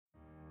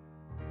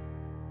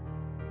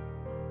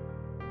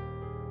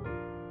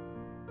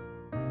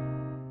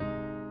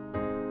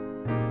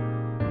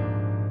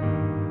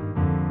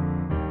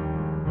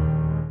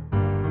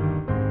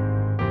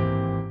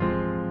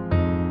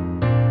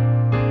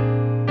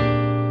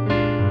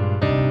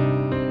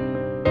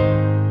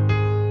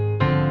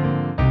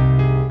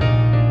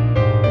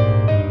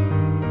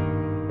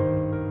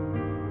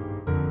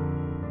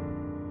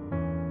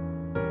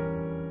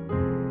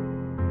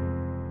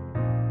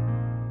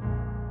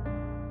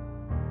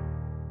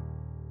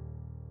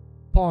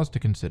Pause to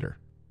Consider,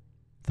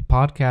 the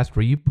podcast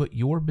where you put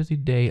your busy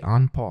day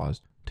on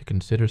pause to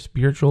consider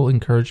spiritual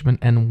encouragement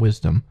and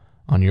wisdom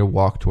on your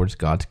walk towards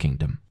God's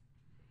kingdom.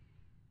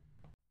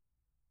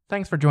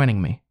 Thanks for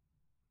joining me.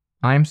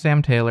 I'm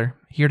Sam Taylor,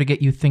 here to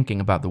get you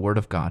thinking about the Word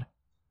of God.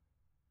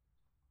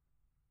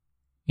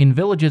 In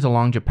villages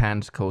along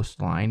Japan's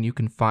coastline, you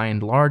can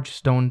find large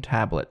stone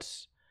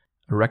tablets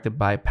erected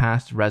by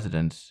past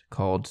residents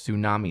called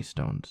tsunami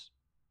stones.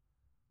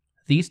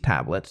 These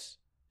tablets,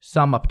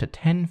 some up to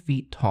 10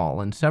 feet tall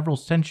and several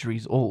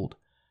centuries old,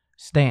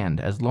 stand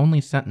as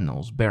lonely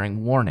sentinels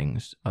bearing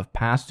warnings of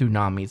past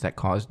tsunamis that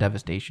caused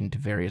devastation to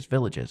various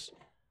villages.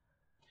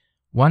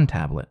 One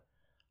tablet,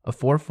 a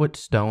 4-foot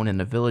stone in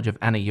the village of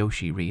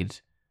Anayoshi,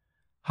 reads,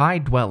 "High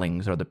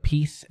dwellings are the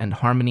peace and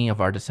harmony of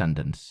our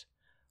descendants.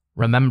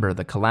 Remember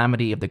the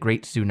calamity of the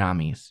great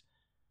tsunamis.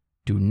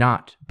 Do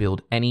not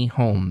build any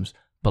homes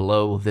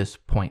below this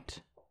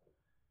point."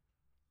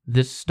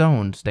 This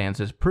stone stands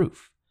as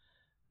proof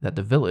that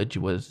the village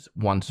was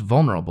once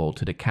vulnerable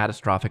to the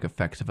catastrophic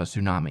effects of a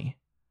tsunami.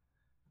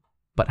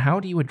 But how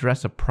do you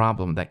address a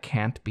problem that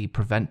can't be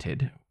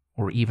prevented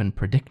or even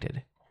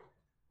predicted?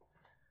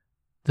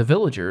 The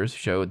villagers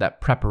showed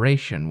that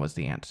preparation was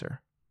the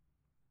answer.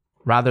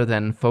 Rather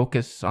than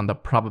focus on the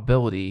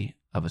probability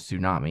of a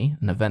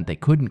tsunami, an event they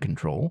couldn't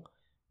control,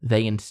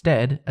 they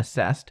instead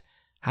assessed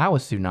how a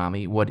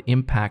tsunami would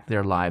impact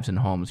their lives and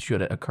homes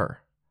should it occur.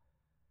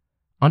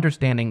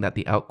 Understanding that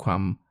the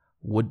outcome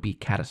would be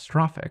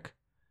catastrophic,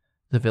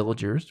 the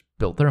villagers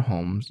built their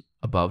homes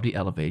above the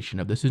elevation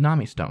of the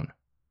tsunami stone.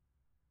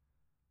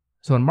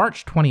 So in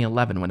March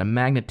 2011, when a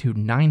magnitude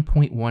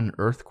 9.1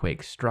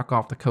 earthquake struck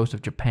off the coast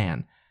of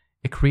Japan,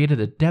 it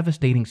created a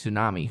devastating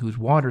tsunami whose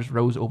waters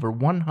rose over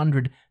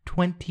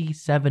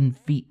 127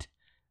 feet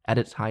at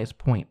its highest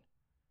point.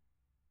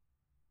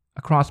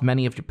 Across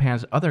many of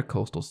Japan's other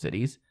coastal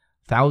cities,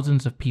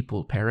 thousands of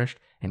people perished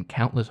and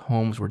countless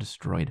homes were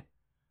destroyed,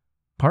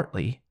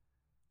 partly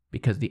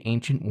because the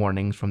ancient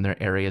warnings from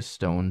their area's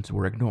stones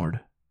were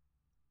ignored.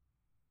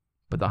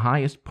 But the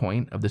highest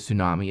point of the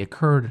tsunami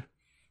occurred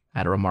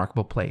at a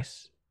remarkable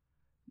place,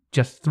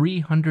 just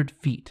 300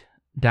 feet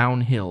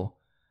downhill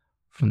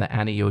from the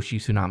Anayoshi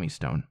tsunami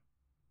stone.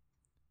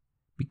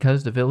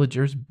 Because the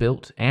villagers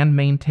built and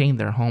maintained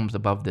their homes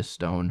above this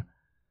stone,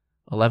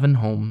 11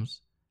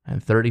 homes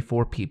and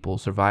 34 people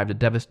survived a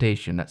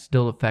devastation that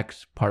still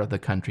affects part of the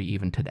country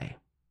even today.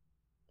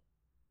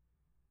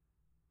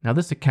 Now,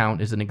 this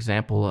account is an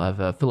example of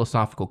a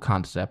philosophical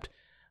concept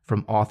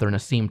from author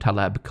Nassim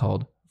Taleb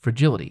called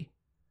fragility,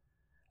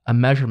 a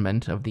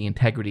measurement of the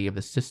integrity of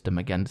the system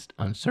against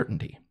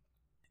uncertainty.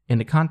 In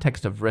the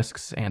context of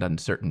risks and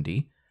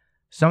uncertainty,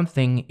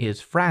 something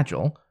is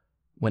fragile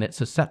when it's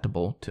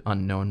susceptible to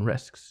unknown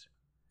risks.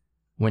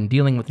 When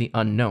dealing with the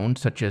unknown,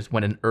 such as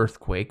when an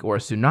earthquake or a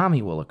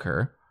tsunami will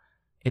occur,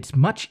 it's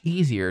much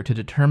easier to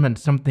determine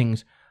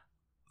something's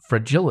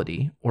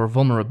fragility or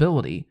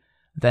vulnerability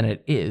than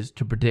it is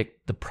to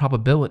predict the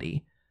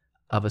probability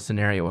of a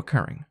scenario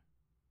occurring.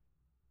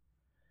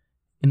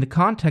 In the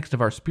context of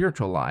our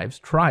spiritual lives,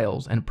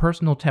 trials and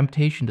personal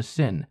temptation to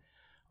sin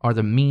are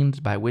the means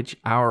by which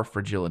our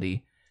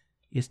fragility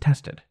is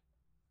tested.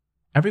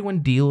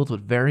 Everyone deals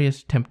with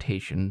various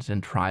temptations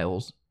and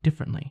trials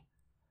differently.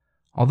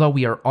 Although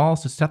we are all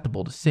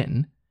susceptible to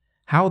sin,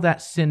 how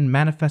that sin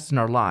manifests in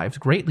our lives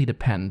greatly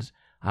depends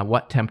on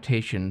what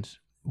temptations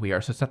we are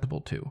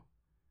susceptible to.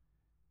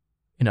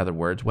 In other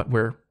words, what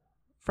we're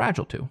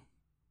fragile to.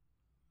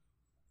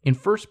 In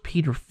 1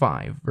 Peter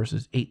 5,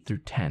 verses 8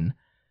 through 10,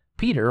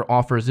 Peter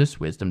offers this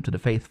wisdom to the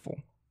faithful.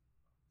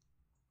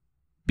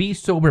 "Be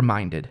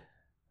sober-minded,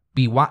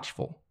 be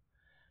watchful.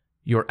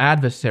 Your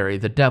adversary,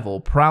 the devil,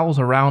 prowls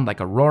around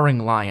like a roaring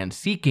lion,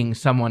 seeking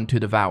someone to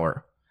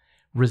devour.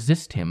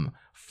 Resist him,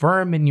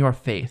 firm in your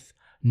faith,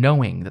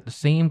 knowing that the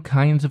same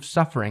kinds of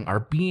suffering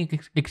are being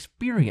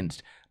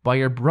experienced by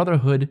your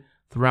brotherhood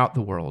throughout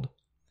the world.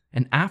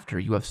 And after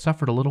you have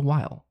suffered a little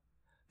while,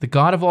 the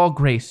God of all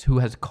grace, who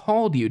has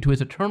called you to his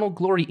eternal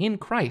glory in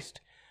Christ,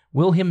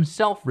 will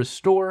himself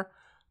restore,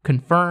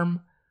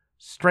 confirm,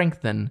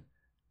 strengthen,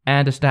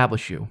 and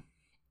establish you."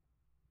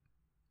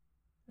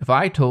 If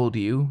I told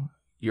you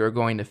you're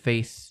going to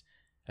face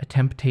a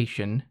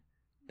temptation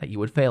that you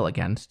would fail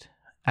against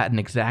at an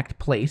exact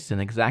place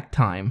and exact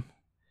time,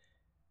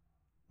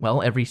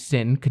 well, every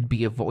sin could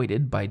be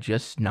avoided by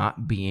just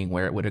not being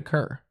where it would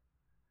occur.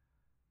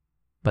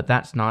 But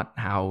that's not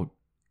how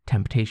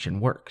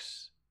temptation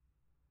works.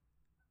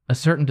 A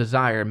certain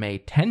desire may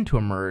tend to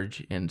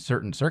emerge in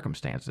certain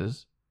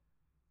circumstances,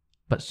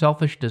 but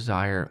selfish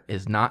desire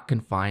is not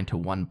confined to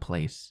one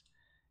place,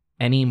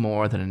 any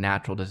more than a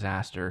natural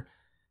disaster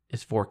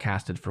is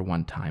forecasted for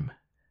one time.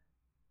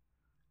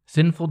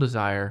 Sinful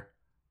desire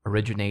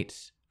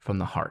originates from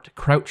the heart,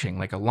 crouching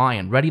like a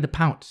lion, ready to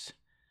pounce.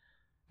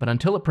 But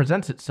until it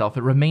presents itself,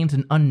 it remains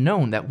an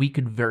unknown that we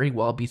could very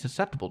well be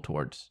susceptible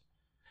towards.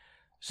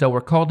 So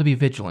we're called to be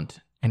vigilant,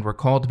 and we're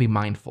called to be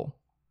mindful.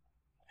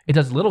 It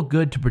does little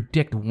good to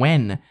predict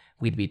when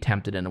we'd be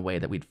tempted in a way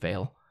that we'd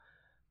fail,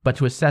 But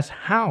to assess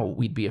how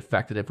we'd be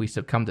affected if we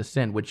succumb to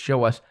sin would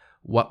show us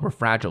what we're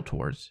fragile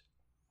towards.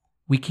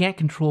 We can't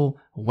control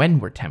when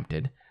we're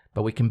tempted,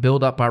 but we can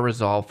build up our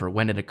resolve for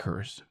when it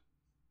occurs.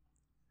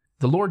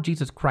 The Lord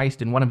Jesus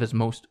Christ, in one of his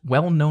most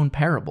well-known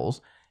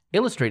parables,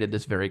 illustrated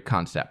this very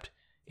concept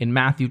in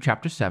Matthew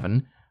chapter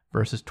 7,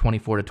 verses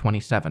 24 to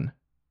 27.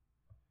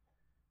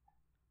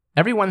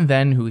 Everyone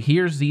then who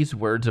hears these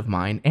words of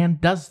mine and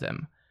does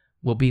them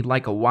will be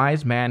like a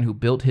wise man who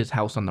built his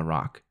house on the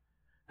rock.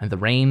 And the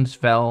rains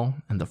fell,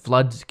 and the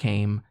floods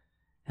came,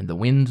 and the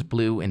winds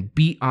blew and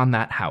beat on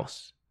that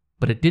house.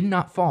 But it did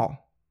not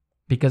fall,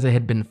 because it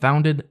had been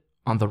founded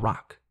on the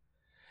rock.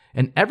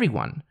 And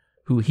everyone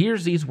who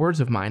hears these words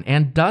of mine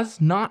and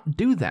does not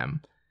do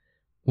them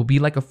will be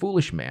like a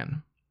foolish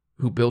man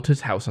who built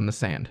his house on the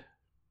sand.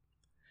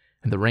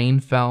 And the rain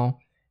fell,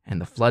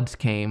 and the floods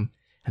came,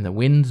 and the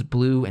winds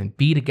blew and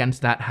beat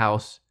against that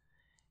house,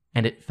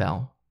 and it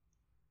fell.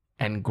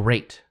 And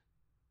great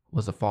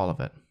was the fall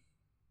of it.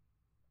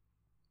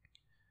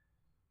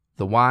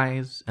 The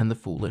wise and the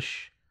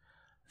foolish,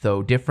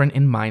 though different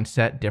in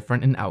mindset,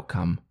 different in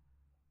outcome,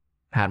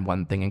 had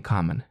one thing in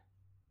common.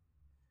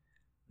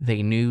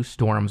 They knew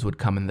storms would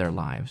come in their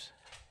lives.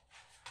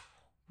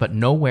 But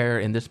nowhere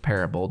in this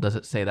parable does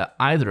it say that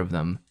either of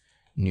them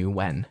knew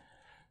when.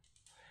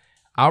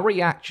 Our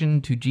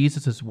reaction to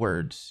Jesus'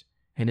 words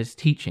and his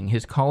teaching,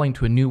 his calling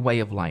to a new way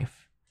of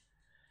life,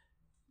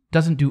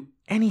 doesn't do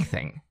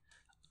anything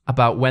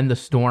about when the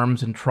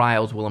storms and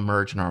trials will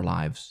emerge in our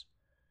lives.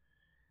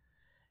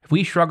 If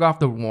we shrug off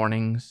the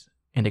warnings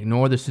and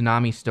ignore the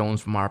tsunami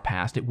stones from our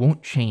past, it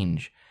won't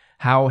change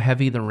how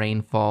heavy the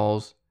rain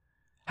falls,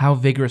 how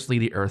vigorously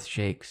the earth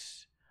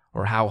shakes,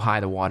 or how high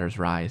the waters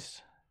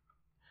rise.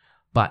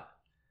 But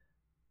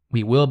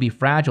we will be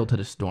fragile to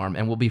the storm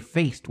and will be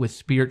faced with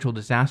spiritual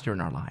disaster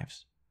in our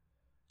lives.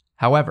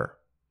 However,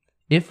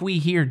 if we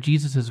hear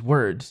Jesus'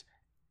 words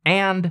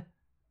and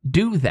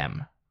do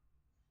them,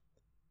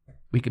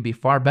 we could be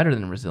far better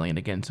than resilient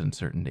against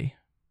uncertainty.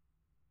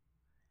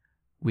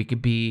 We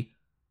could be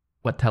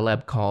what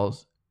Taleb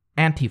calls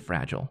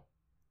anti-fragile,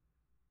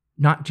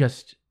 not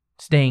just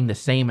staying the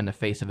same in the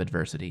face of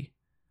adversity,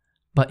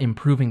 but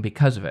improving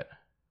because of it.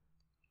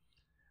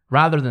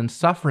 Rather than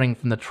suffering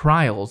from the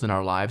trials in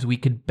our lives, we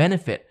could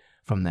benefit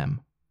from them.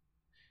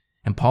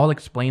 And Paul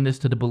explained this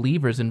to the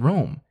believers in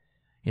Rome,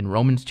 in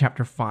Romans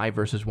chapter 5,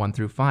 verses 1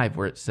 through 5,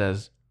 where it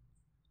says,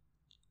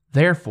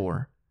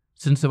 "Therefore,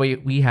 since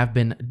we have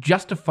been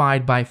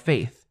justified by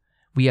faith,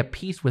 we have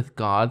peace with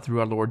God through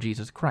our Lord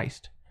Jesus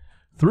Christ.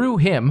 Through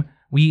him,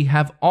 we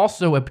have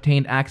also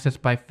obtained access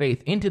by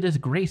faith into this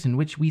grace in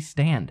which we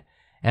stand,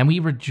 and we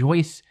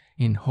rejoice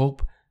in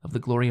hope of the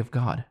glory of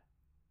God."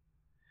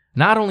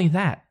 Not only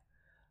that,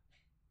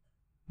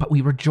 but we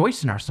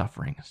rejoice in our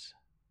sufferings,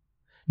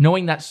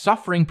 knowing that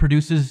suffering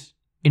produces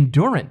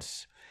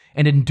endurance,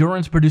 and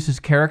endurance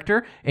produces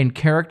character, and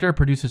character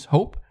produces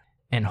hope,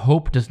 and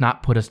hope does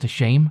not put us to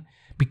shame,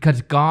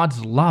 because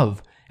God's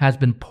love has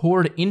been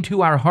poured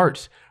into our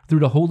hearts through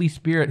the Holy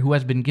Spirit who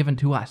has been given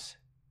to us.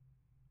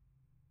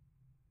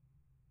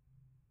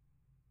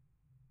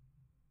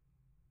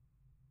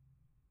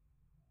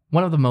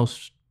 One of the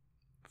most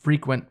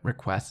frequent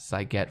requests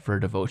I get for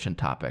a devotion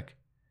topic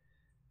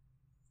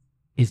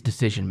is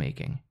decision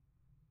making.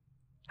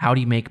 How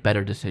do you make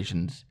better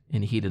decisions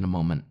in the heat of the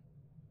moment?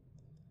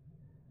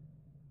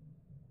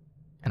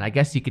 And I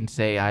guess you can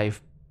say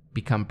I've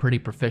become pretty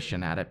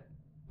proficient at it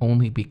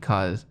only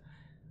because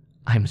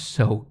I'm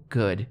so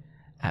good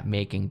at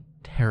making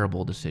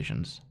terrible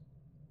decisions.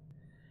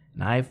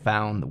 And I've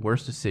found the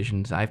worst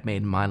decisions I've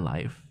made in my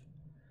life,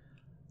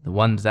 the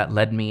ones that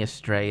led me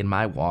astray in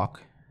my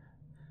walk,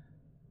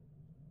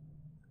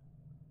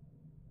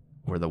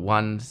 were the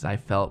ones I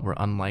felt were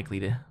unlikely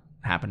to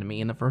happen to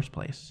me in the first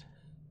place.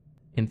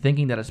 In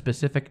thinking that a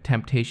specific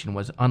temptation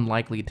was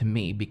unlikely to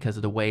me because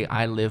of the way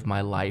I lived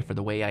my life or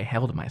the way I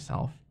held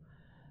myself,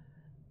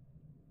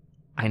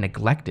 I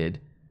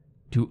neglected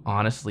to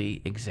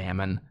honestly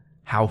examine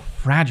how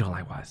fragile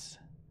I was.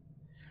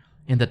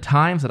 In the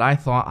times that I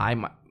thought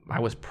I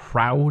was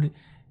proud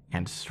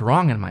and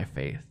strong in my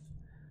faith,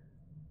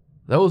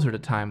 those are the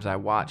times I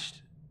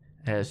watched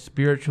as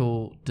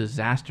spiritual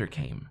disaster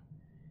came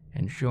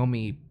and showed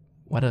me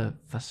what a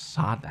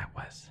facade that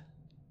was.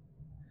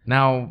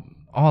 Now,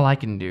 all I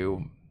can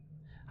do,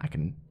 I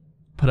can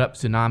put up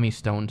tsunami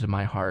stones in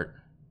my heart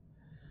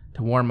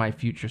to warn my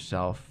future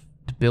self,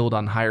 to build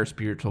on higher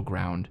spiritual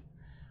ground,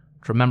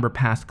 to remember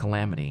past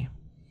calamity.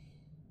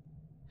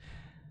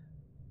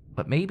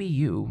 But maybe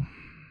you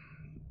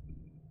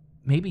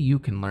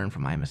can learn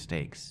from my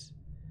mistakes.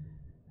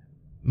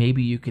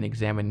 Maybe you can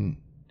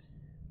examine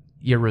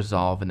your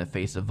resolve in the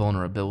face of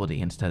vulnerability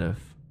instead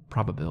of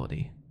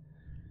probability.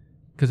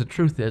 Because the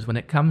truth is, when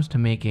it comes to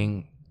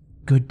making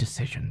good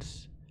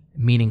decisions,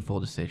 meaningful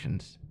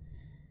decisions,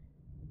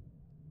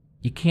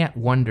 you can't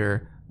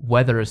wonder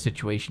whether a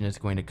situation is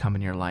going to come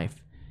in your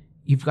life.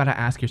 You've got to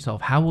ask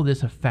yourself, how will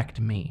this affect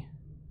me?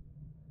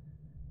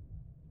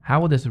 How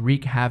will this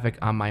wreak havoc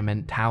on my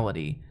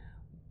mentality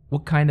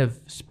What kind of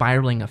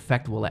spiraling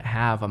effect will it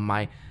have on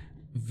my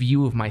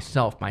view of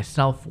myself, my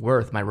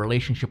self-worth, my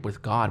relationship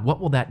with God? What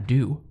will that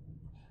do?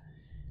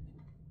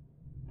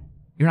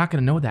 You're not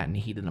going to know that in the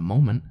heat of the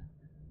moment.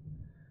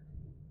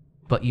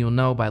 But you'll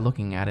know by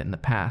looking at it in the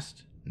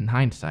past, in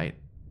hindsight,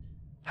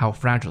 how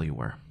fragile you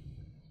were.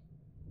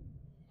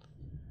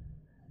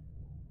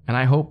 And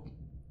I hope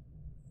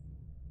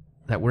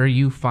that where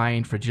you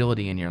find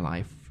fragility in your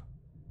life,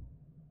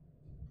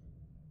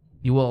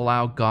 you will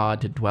allow God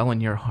to dwell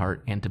in your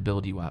heart and to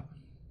build you up.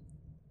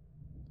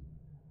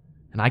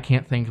 And I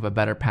can't think of a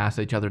better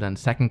passage other than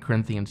 2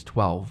 Corinthians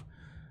 12,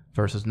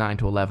 verses 9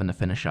 to 11 to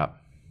finish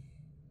up.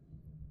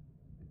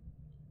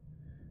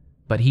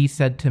 But he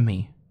said to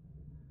me,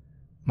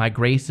 "My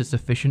grace is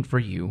sufficient for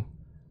you,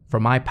 for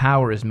my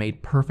power is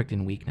made perfect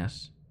in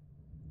weakness.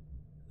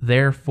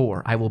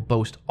 Therefore, I will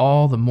boast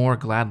all the more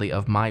gladly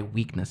of my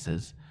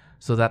weaknesses,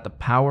 so that the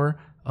power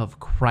of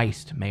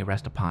Christ may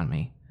rest upon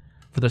me.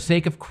 For the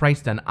sake of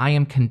Christ, then, I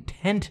am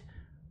content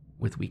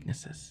with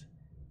weaknesses,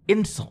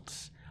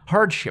 insults,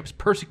 hardships,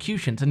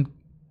 persecutions, and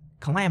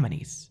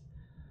calamities.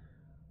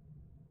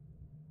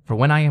 For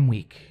when I am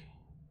weak,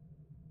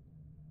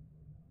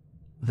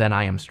 then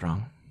I am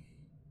strong."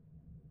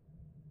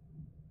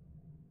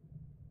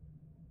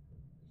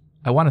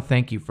 I want to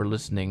thank you for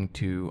listening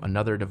to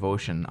another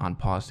devotion on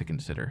Pause to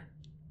Consider.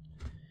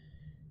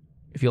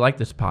 If you like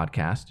this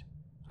podcast,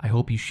 I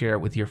hope you share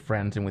it with your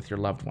friends and with your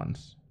loved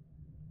ones.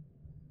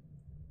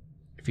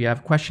 If you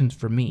have questions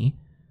for me,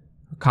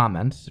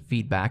 comments,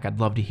 feedback, I'd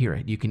love to hear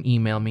it. You can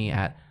email me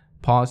at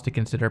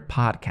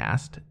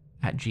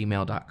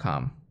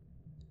pausetoconsiderpodcast@gmail.com.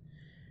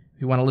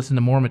 If you want to listen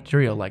to more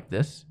material like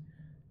this,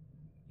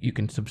 you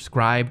can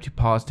subscribe to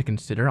Pause to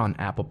Consider on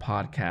Apple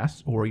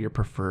Podcasts or your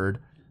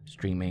preferred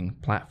streaming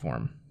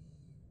platform.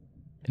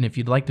 And if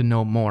you'd like to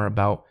know more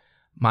about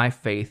my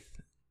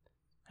faith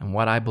and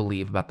what I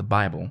believe about the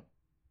Bible,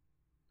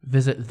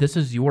 visit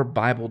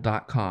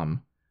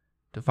thisisyourbible.com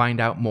to find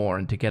out more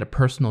and to get a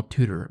personal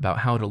tutor about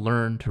how to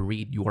learn to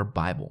read your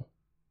Bible.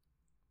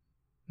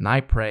 And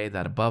I pray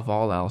that above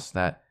all else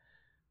that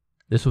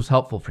this was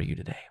helpful for you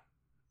today.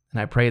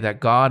 And I pray that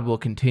God will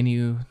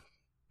continue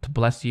to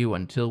bless you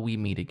until we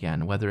meet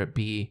again, whether it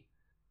be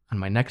on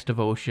my next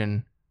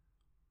devotion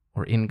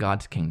or in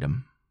God's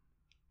kingdom.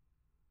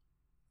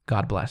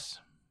 God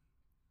bless.